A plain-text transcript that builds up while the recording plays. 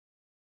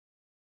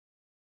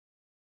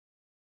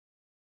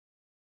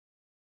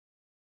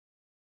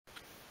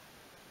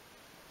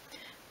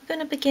going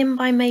to begin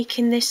by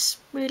making this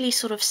really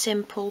sort of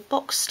simple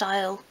box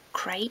style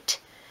crate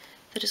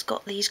that has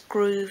got these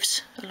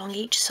grooves along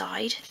each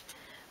side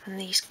and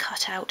these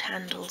cut out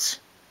handles.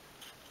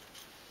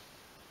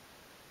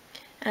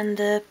 And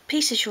the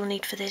pieces you'll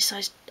need for this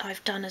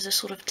I've done as a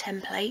sort of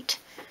template,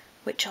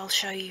 which I'll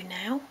show you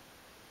now.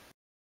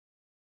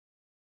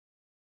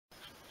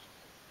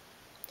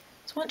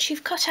 So once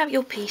you've cut out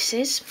your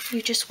pieces,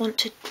 you just want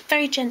to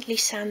very gently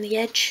sand the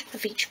edge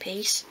of each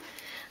piece,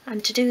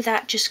 and to do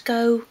that just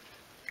go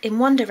in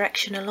one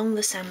direction along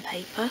the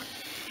sandpaper.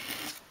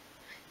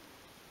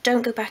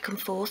 Don't go back and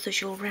forth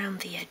as you'll round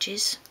the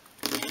edges.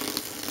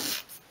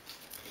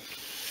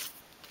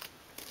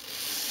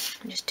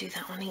 And just do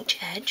that on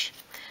each edge.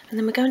 And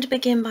then we're going to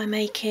begin by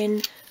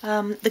making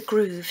the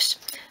grooves.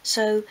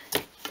 So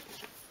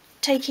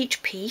take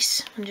each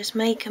piece and just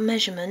make a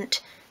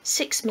measurement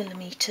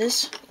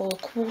 6mm or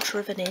 1/4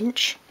 of an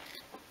inch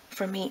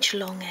from each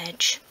long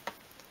edge.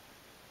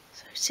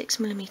 So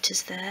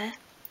 6mm there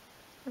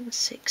and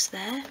 6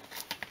 there,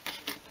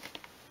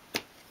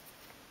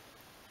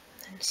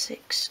 then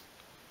 6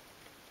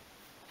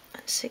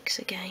 and 6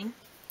 again,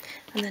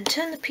 and then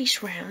turn the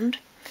piece round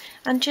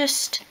and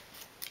just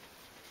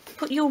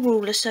put your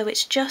ruler so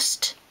it's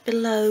just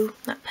below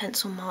that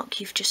pencil mark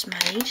you've just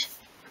made.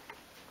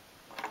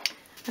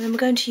 And then we're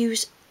going to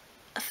use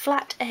a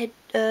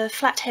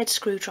flathead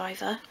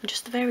screwdriver on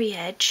just the very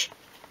edge,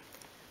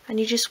 and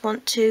you just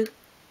want to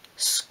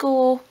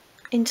score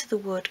into the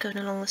wood going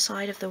along the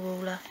side of the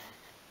ruler.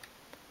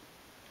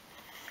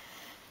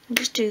 And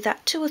just do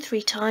that 2 or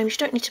 3 times. You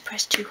don't need to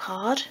press too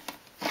hard.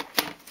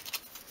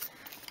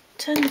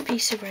 Turn the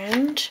piece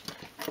around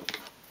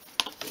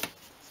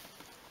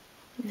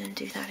and then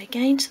do that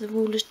again, so the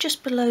ruler's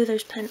just below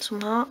those pencil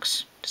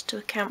marks, just to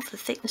account for the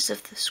thickness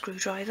of the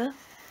screwdriver.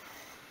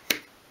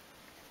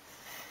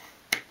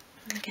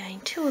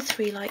 Again, 2 or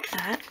 3 like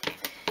that,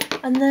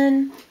 and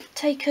then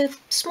take a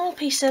small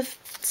piece of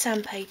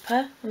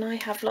sandpaper, and I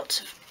have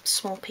lots of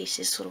small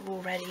pieces sort of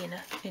already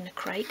in a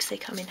crate because they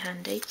come in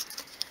handy.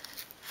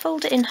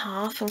 Fold it in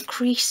half and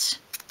crease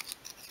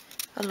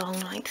along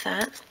like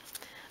that,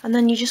 and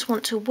then you just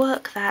want to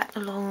work that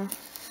along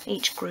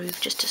each groove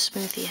just to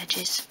smooth the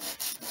edges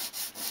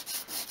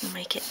and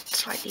make it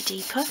slightly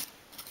deeper.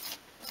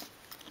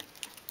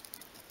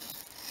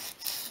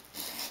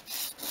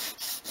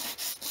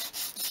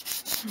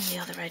 And the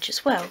other edge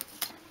as well.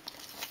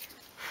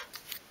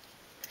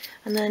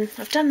 And then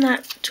I've done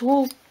that to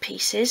all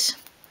pieces,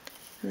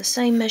 and the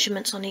same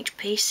measurements on each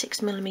piece,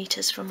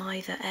 6mm from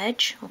either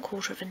edge, or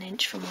 1/4 of an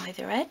inch from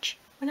either edge.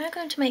 We're now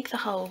going to make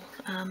the hole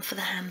for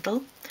the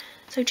handle.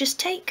 So just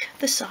take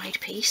the side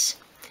piece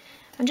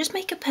and just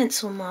make a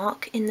pencil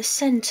mark in the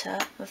centre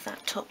of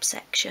that top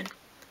section.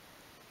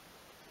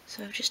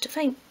 So just a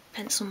faint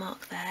pencil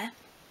mark there.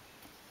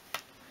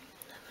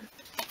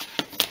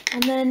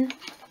 And then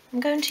I'm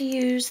going to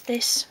use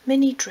this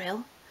mini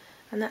drill,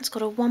 and that's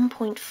got a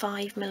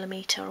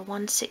 1.5mm or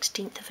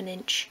 1/16 of an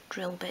inch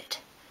drill bit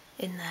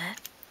in there.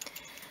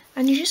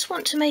 And you just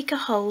want to make a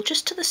hole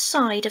just to the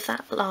side of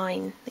that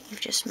line that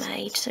you've just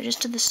made, so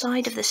just to the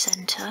side of the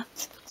centre.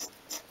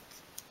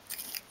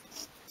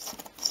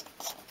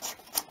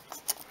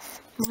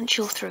 Once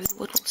you're through, the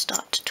wood will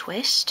start to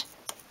twist.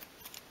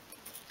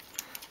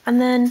 And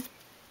then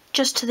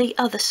just to the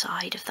other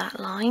side of that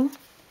line.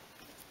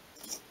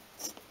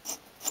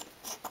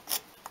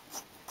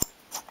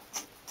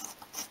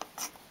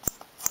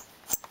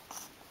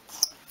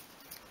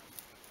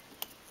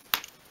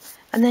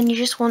 And then you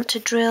just want to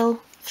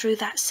drill through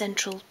that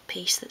central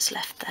piece that's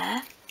left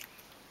there.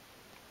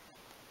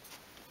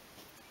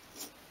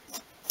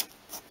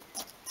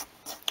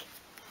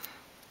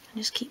 And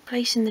just keep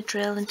placing the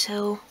drill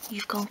until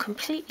you've gone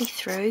completely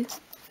through.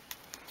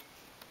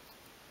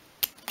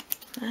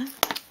 There.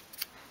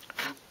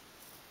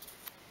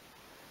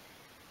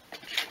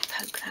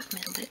 Poke that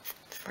middle bit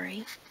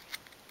free.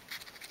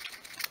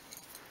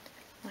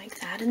 Like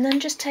that. And then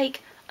just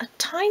take a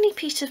tiny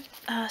piece of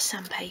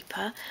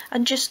sandpaper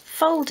and just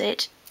fold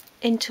it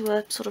into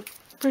a sort of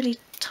really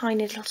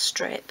tiny little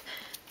strip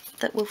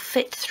that will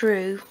fit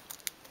through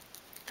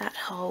that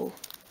hole.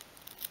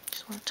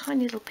 Just one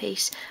tiny little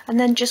piece, and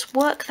then just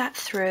work that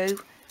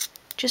through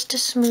just to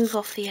smooth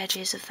off the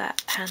edges of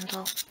that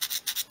handle.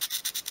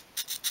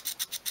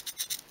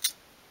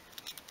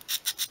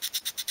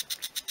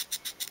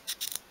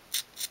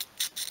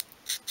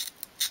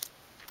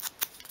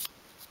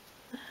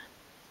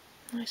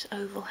 Nice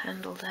oval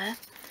handle there,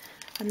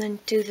 and then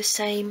do the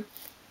same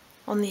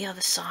on the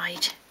other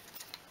side.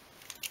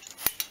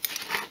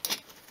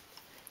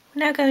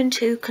 We're now going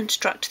to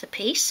construct the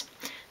piece,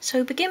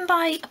 so begin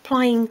by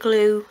applying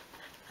glue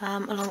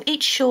along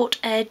each short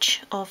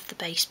edge of the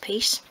base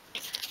piece,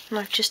 and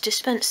I've just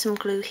dispensed some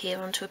glue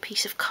here onto a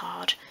piece of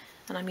card,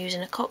 and I'm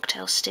using a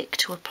cocktail stick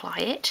to apply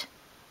it,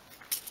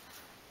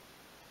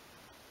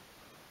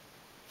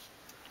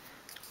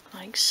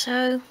 like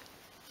so.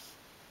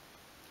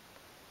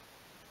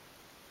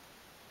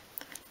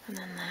 And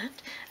then that,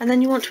 and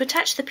then you want to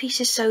attach the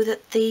pieces so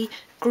that the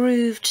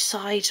grooved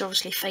sides are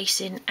obviously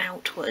facing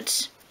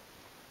outwards.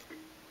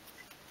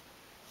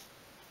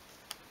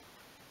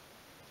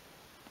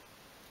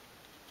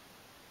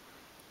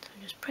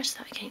 press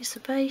that against the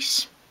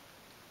base,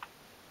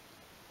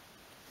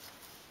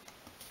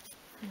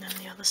 and then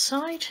the other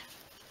side.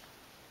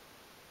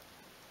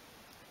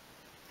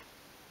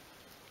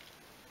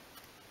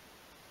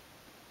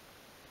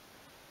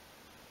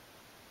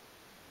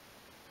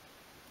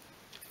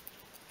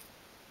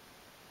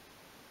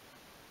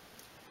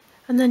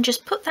 And then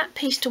just put that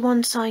piece to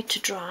one side to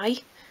dry,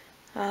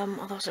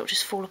 otherwise it will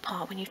just fall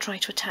apart when you try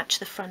to attach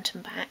the front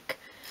and back.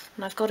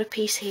 And I've got a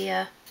piece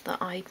here that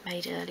I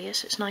made earlier,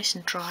 so it's nice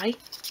and dry.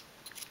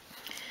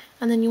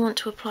 And then you want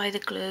to apply the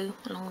glue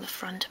along the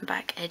front and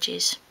back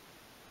edges.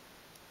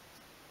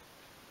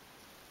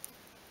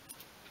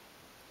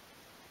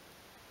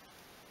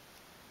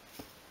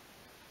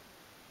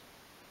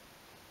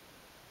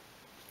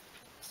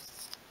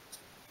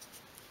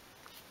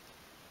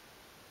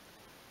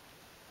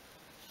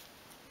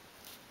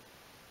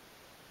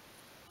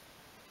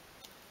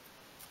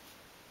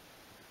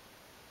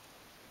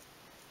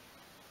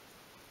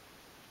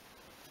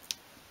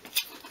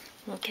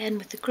 Again,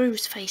 with the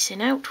grooves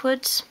facing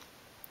outwards,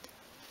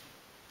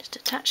 just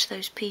attach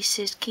those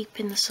pieces,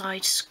 keeping the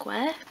sides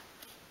square.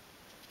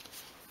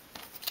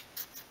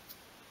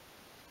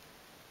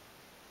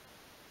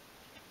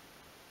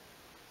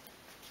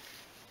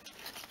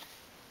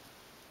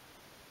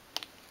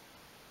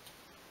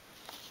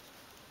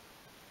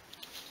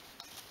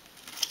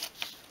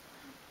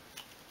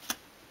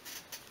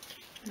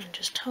 And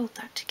just hold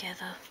that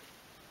together.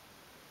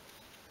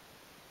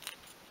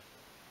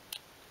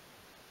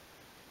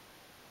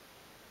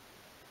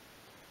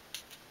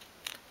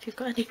 If you've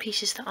got any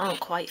pieces that aren't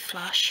quite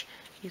flush,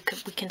 we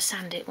can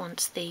sand it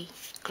once the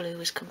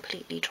glue is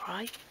completely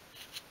dry.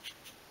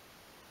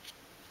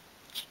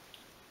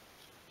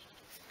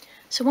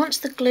 So once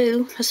the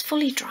glue has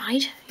fully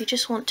dried, you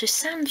just want to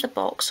sand the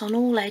box on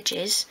all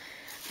edges,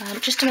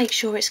 just to make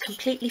sure it's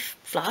completely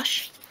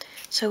flush.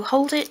 So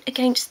hold it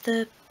against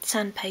the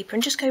sandpaper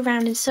and just go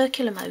round in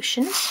circular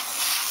motions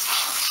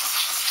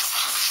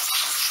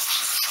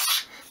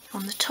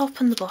on the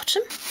top and the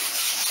bottom.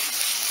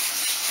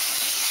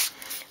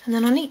 And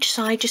then on each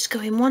side just go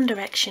in one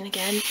direction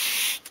again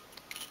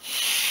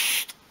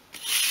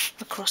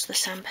across the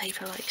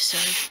sandpaper like so.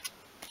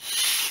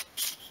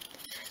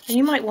 And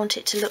you might want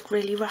it to look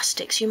really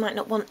rustic, so you might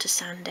not want to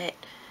sand it,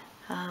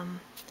 but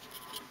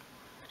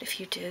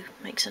if you do,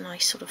 it makes a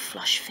nice sort of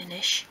flush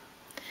finish.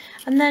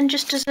 And then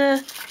just as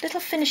a little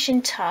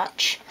finishing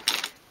touch,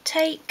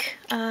 take,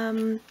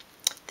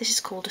 this is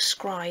called a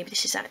scribe.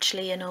 This is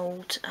actually an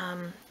old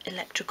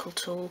electrical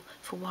tool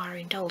for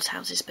wiring dolls'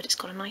 houses, but it's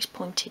got a nice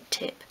pointed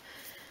tip,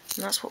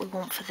 and that's what we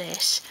want for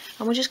this.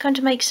 And we're just going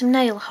to make some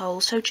nail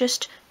holes, so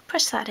just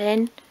press that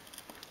in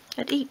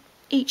at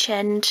each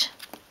end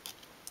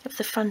of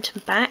the front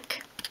and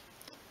back,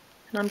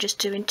 and I'm just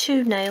doing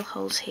 2 nail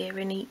holes here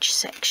in each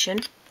section.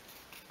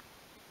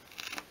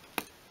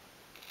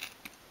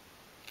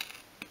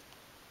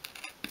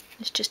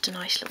 It's just a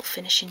nice little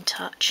finishing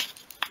touch.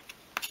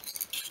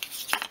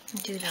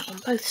 And do that on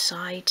both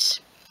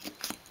sides.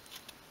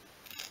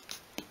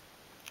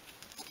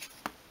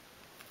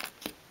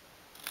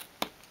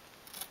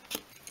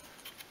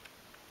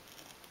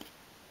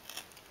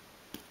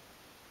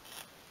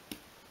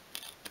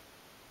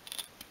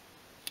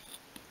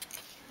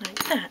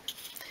 Like that.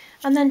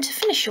 And then to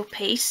finish your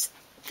piece,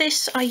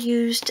 this I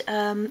used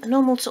a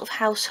normal sort of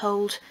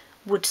household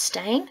wood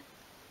stain,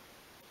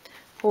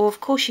 or of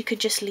course you could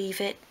just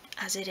leave it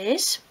as it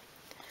is.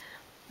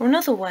 Or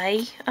another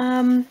way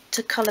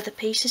to colour the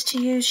piece is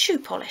to use shoe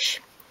polish.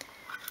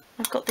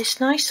 I've got this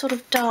nice sort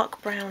of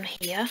dark brown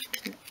here,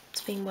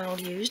 it's been well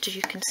used as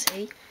you can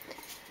see,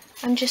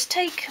 and just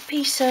take a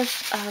piece of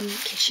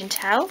kitchen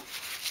towel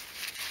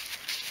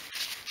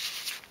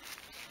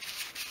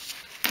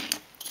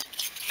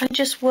and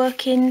just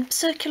work in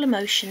circular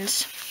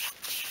motions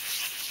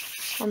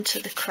onto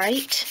the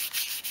crate.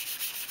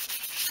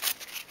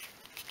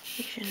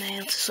 Use your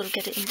nail to sort of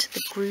get it into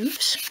the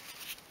grooves.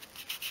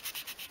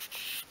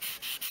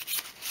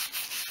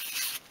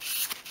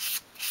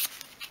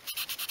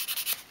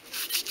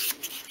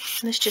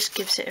 And this just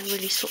gives it a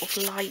really sort of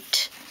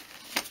light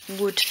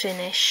wood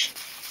finish.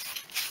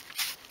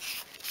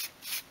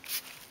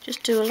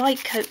 Just do a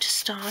light coat to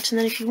start, and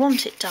then if you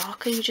want it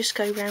darker you just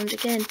go round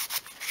again.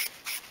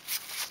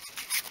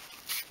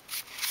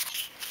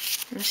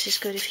 And this is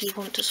good if you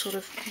want to sort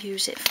of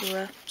use it for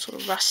a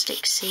sort of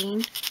rustic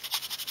scene.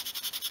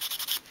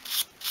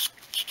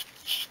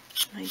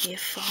 Maybe a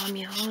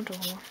farmyard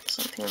or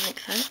something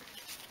like that.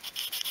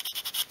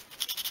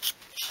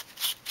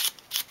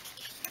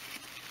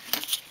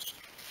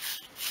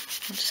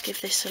 I'll just give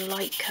this a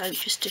light coat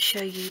just to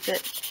show you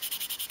that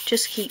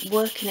just keep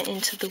working it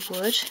into the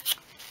wood.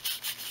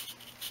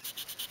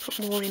 Put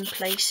more in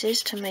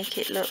places to make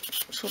it look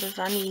sort of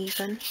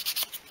uneven.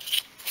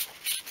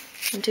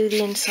 And do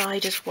the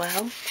inside as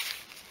well.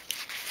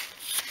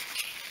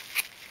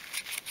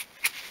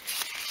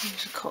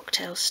 Use a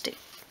cocktail stick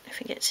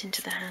if it gets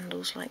into the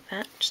handles like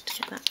that, just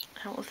to get that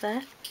out of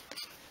there.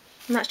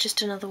 And that's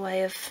just another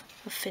way of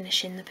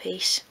finishing the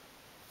piece.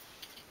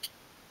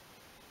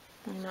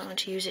 You might want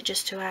to use it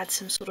just to add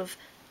some sort of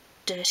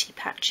dirty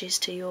patches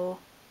to your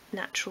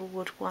natural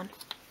wood one.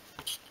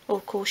 Or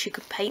of course you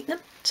could paint them,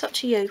 it's up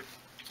to you.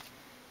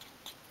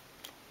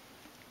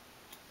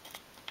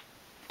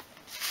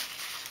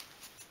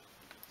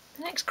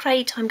 The next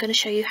crate I'm going to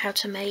show you how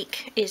to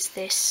make is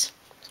this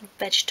sort of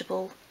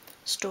vegetable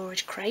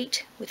storage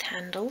crate with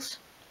handles.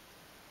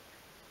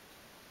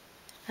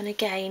 And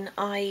again,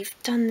 I've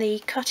done the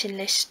cutting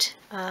list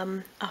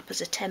up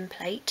as a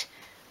template,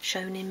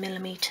 shown in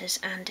millimetres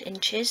and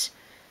inches,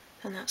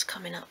 and that's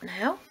coming up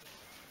now.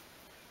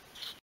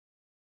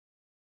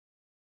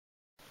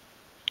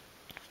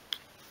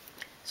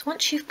 So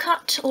once you've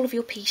cut all of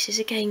your pieces,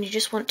 again you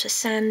just want to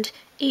sand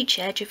each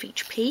edge of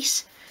each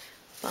piece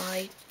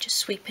by just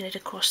sweeping it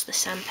across the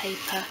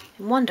sandpaper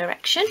in one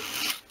direction.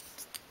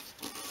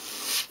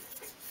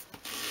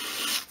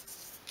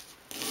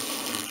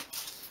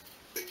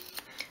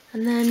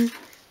 And then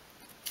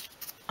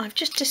I've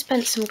just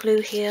dispensed some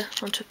glue here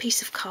onto a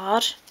piece of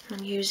card.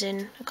 I'm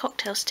using a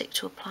cocktail stick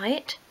to apply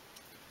it.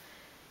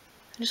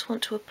 I just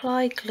want to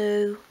apply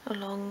glue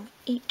along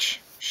each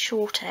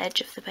short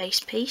edge of the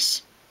base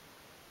piece.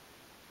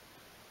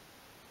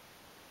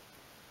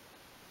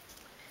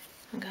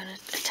 I'm going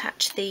to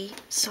attach the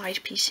side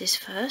pieces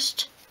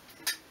first.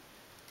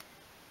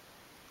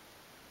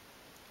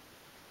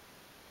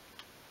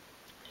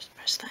 Just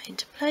press that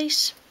into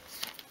place.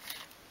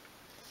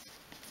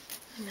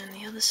 And then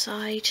the other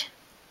side.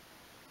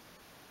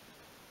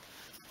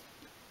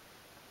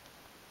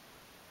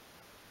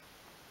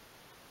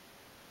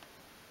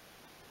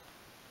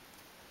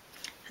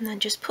 And then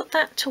just put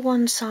that to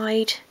one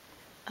side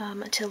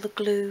until the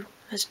glue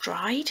has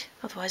dried,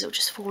 otherwise it will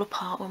just fall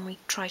apart when we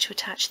try to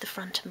attach the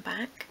front and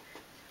back.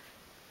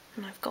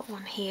 And I've got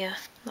one here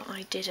that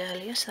I did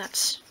earlier, so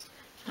that's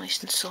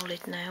nice and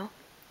solid now.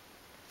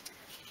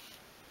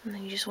 And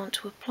then you just want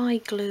to apply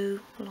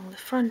glue along the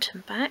front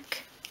and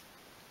back.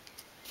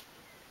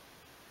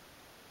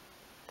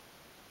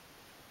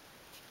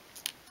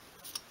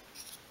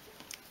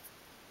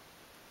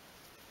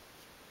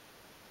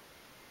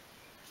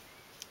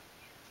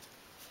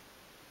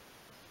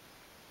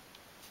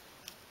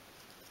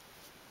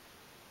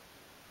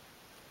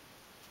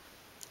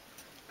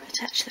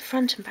 Attach the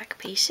front and back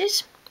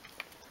pieces.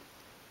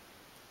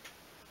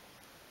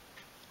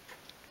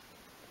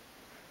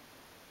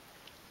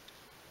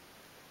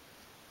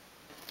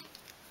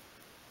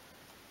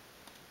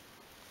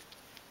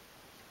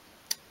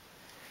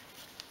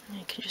 And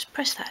you can just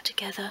press that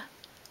together.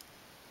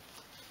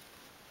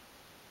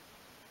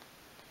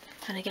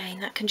 And again,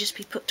 that can just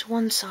be put to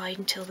one side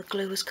until the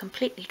glue is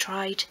completely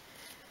dried,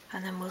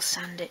 and then we'll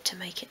sand it to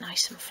make it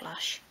nice and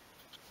flush.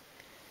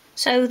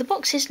 So the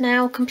box is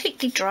now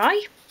completely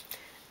dry,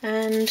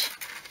 and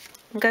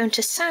I'm going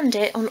to sand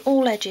it on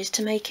all edges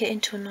to make it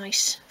into a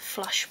nice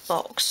flush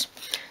box.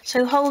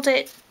 So hold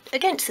it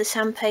against the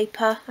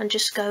sandpaper and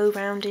just go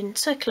round in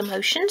circular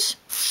motions.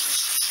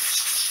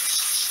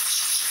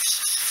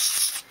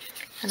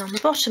 And on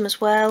the bottom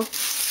as well.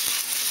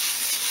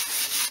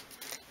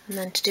 And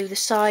then to do the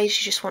sides,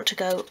 you just want to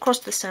go across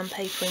the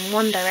sandpaper in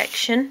one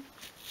direction.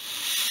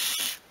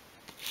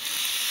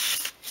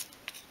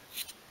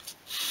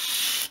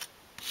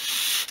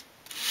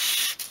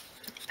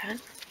 Okay.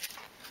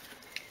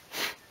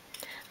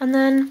 And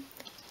then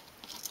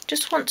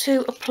just want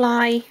to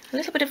apply a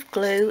little bit of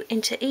glue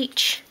into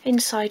each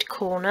inside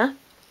corner.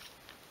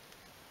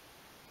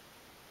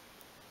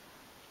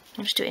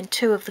 I'll just do it in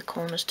two of the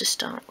corners to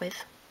start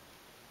with.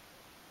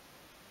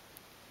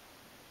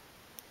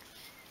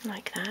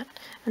 Like that.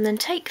 And then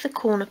take the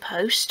corner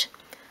post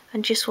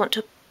and just want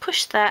to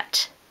push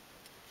that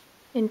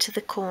into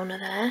the corner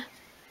there,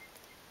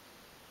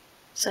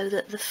 so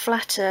that the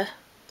flatter,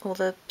 or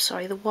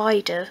the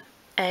wider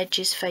edge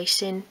is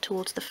facing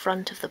towards the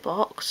front of the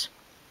box.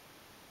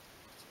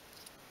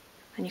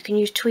 And you can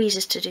use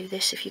tweezers to do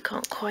this if you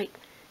can't quite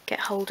get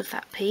hold of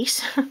that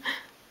piece. That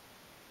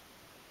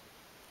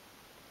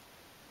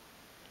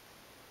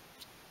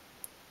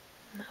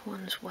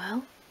one as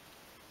well.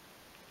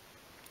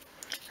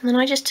 And then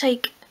I just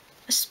take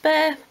a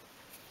spare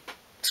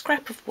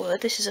scrap of wood,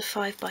 this is a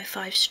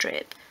 5x5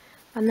 strip,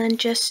 and then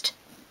just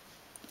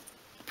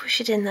push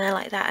it in there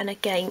like that and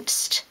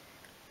against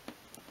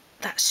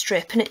that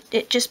strip, and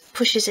it just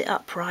pushes it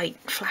upright,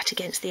 flat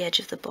against the edge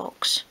of the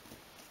box.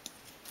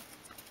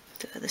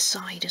 Do it at the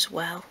side as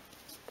well.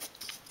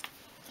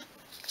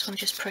 So I'm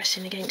just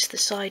pressing against the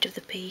side of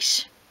the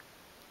piece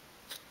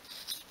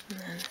and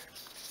then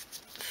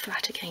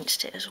flat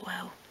against it as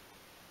well.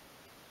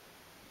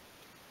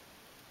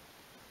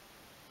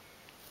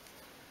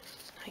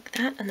 Like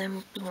that, and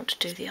then we want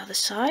to do the other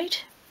side.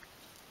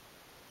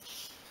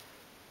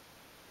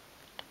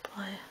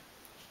 Apply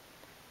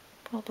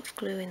a blob of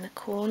glue in the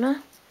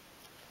corner.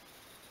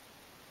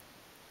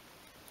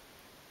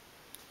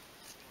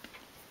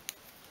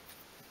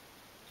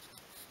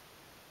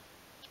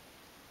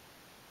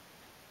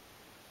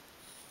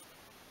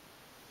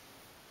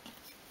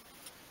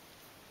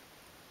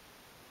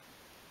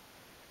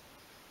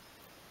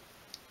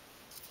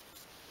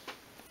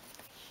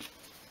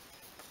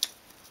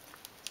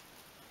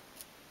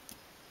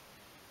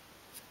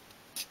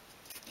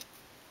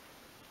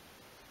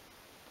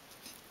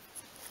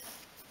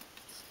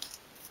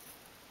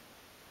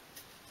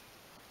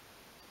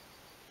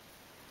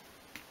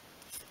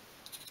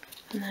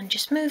 And then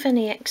just move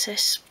any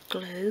excess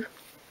glue,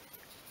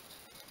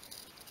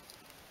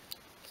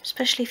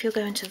 especially if you're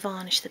going to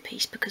varnish the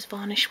piece, because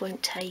varnish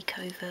won't take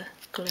over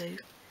glue.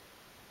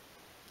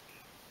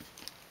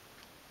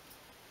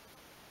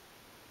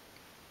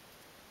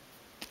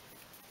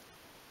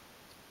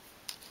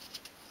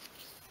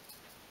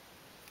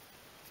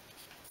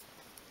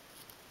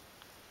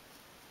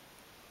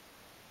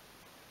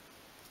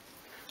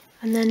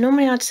 And then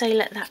normally I'd say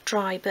let that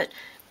dry, but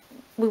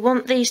we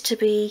want these to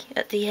be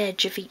at the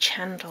edge of each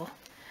handle.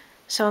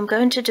 So I'm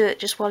going to do it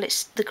just while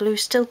the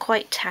glue's still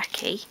quite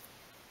tacky.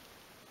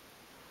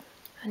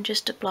 And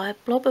just apply a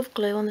blob of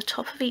glue on the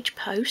top of each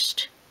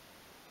post.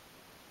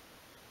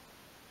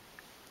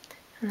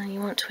 And then you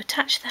want to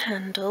attach the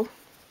handle.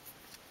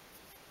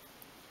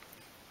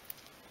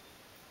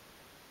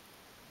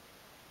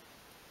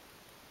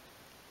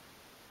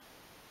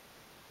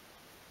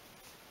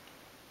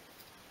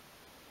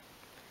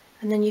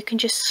 And then you can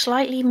just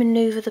slightly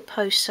manoeuvre the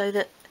post so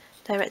that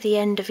they're at the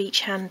end of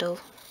each handle,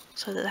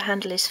 so that the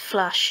handle is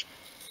flush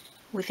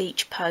with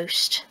each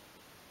post.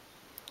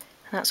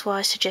 And that's why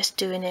I suggest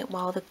doing it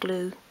while the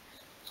glue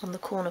on the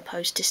corner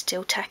post is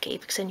still tacky,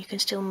 because then you can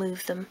still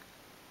move them.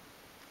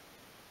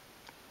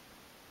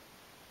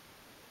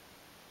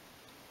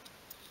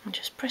 And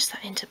just press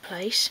that into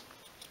place,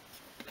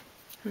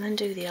 and then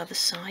do the other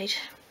side.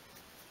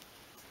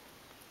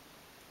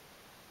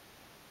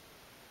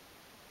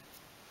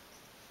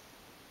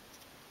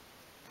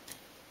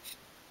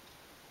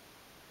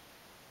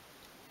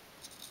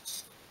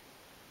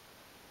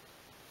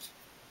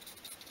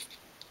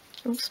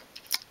 Oops.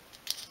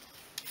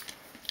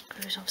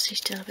 Glue's obviously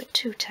still a bit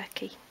too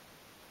tacky.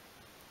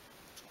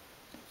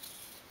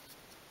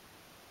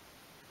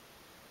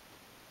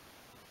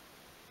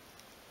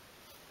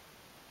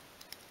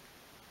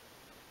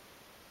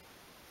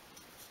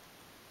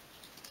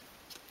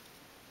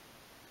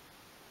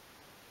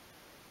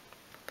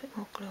 A bit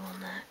more glue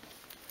on there.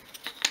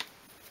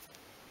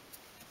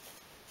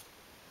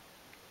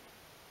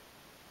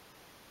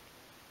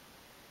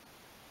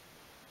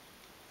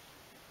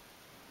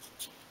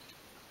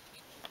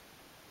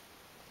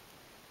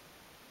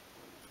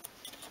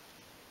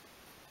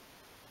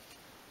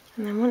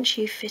 And then once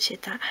you've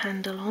fitted that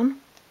handle on,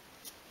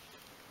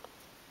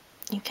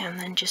 you can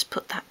then just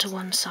put that to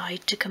one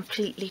side to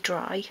completely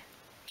dry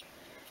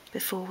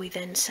before we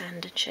then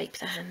sand and shape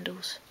the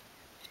handles.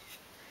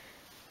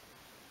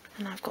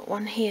 And I've got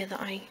one here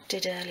that I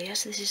did earlier,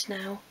 so this is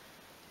now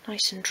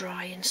nice and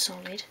dry and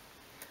solid.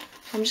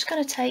 I'm just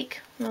going to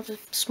take another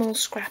small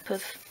scrap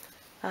of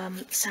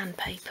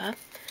sandpaper,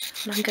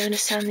 and I'm going to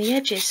sand the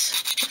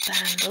edges of the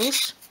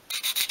handles.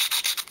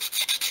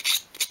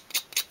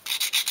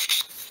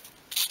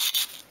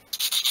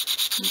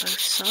 On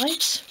both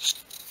sides.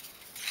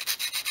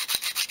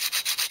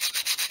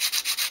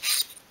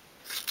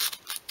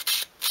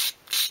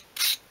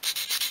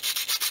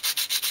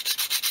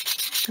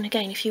 And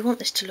again, if you want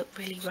this to look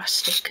really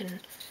rustic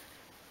and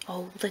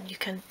old, then you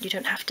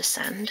don't have to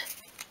sand.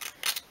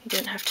 You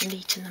don't have to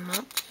neaten them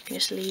up. You can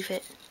just leave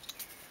it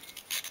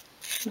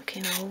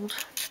looking old.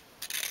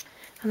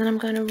 And then I'm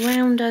going to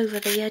round over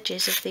the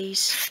edges of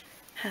these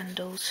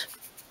handles.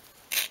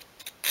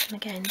 And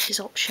again, this is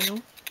optional.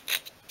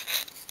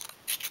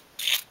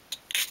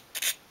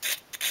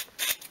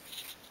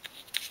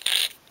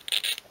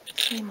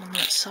 Same on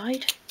that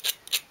side.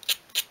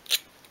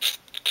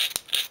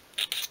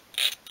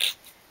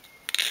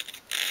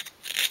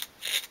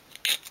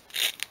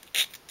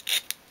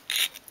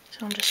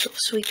 So I'm just sort of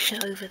sweeping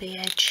it over the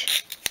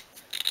edge.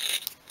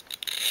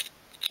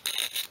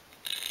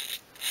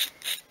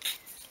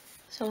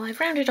 So I've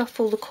rounded off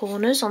all the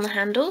corners on the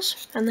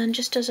handles, and then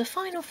just as a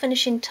final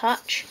finishing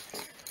touch,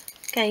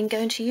 again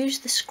going to use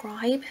the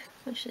scribe,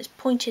 which is this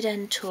pointed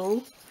end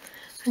tool,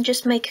 and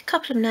just make a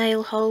couple of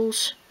nail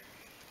holes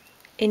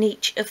in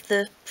each of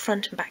the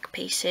front and back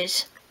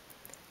pieces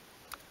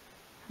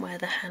where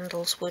the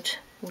handles would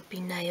be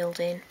nailed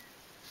in.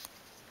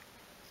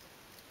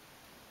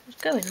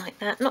 Just go in like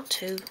that,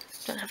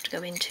 don't have to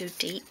go in too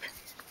deep.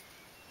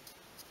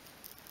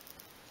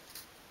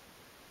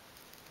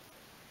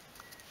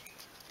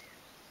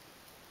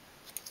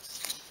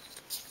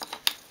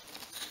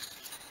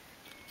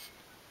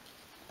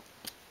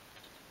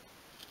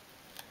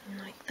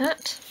 Like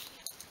that.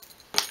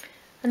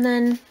 And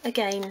then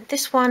again,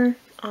 this one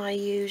I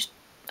used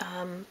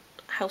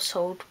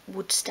household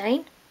wood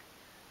stain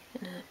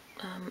in a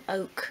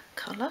oak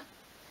colour.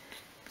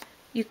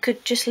 You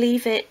could just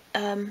leave it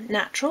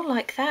natural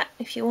like that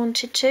if you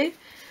wanted to,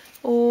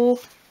 or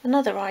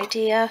another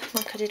idea,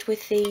 like I did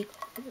with the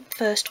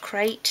first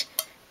crate,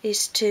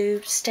 is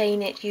to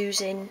stain it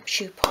using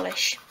shoe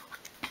polish.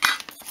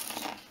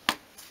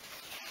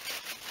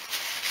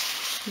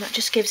 And that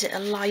just gives it a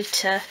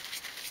lighter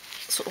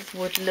sort of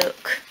wood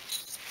look.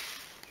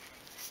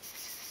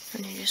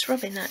 And you're just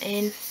rubbing that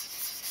in.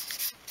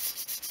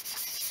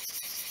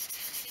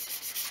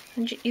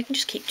 And you can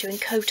just keep doing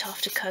coat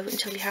after coat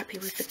until you're happy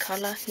with the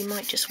colour. You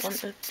might just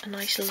want a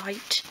nice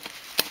light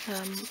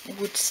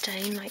wood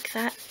stain like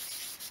that.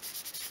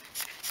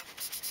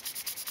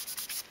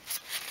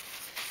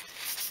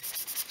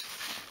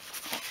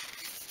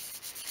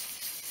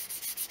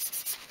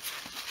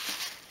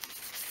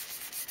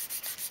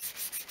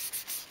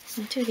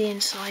 and do the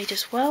inside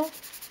as well.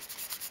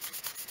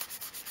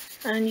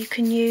 And you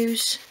can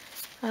use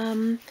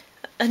an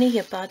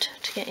earbud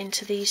to get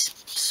into these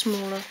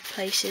smaller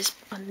places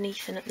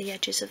underneath and at the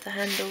edges of the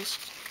handles.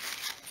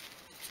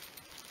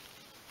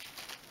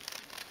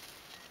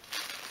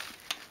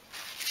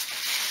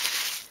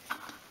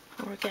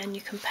 Or again,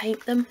 you can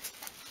paint them,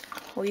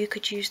 or you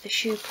could use the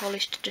shoe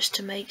polish just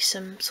to make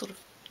some sort of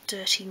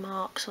dirty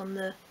marks on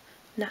the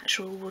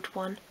natural wood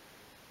one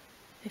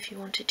if you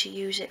wanted to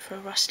use it for a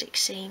rustic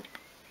scene.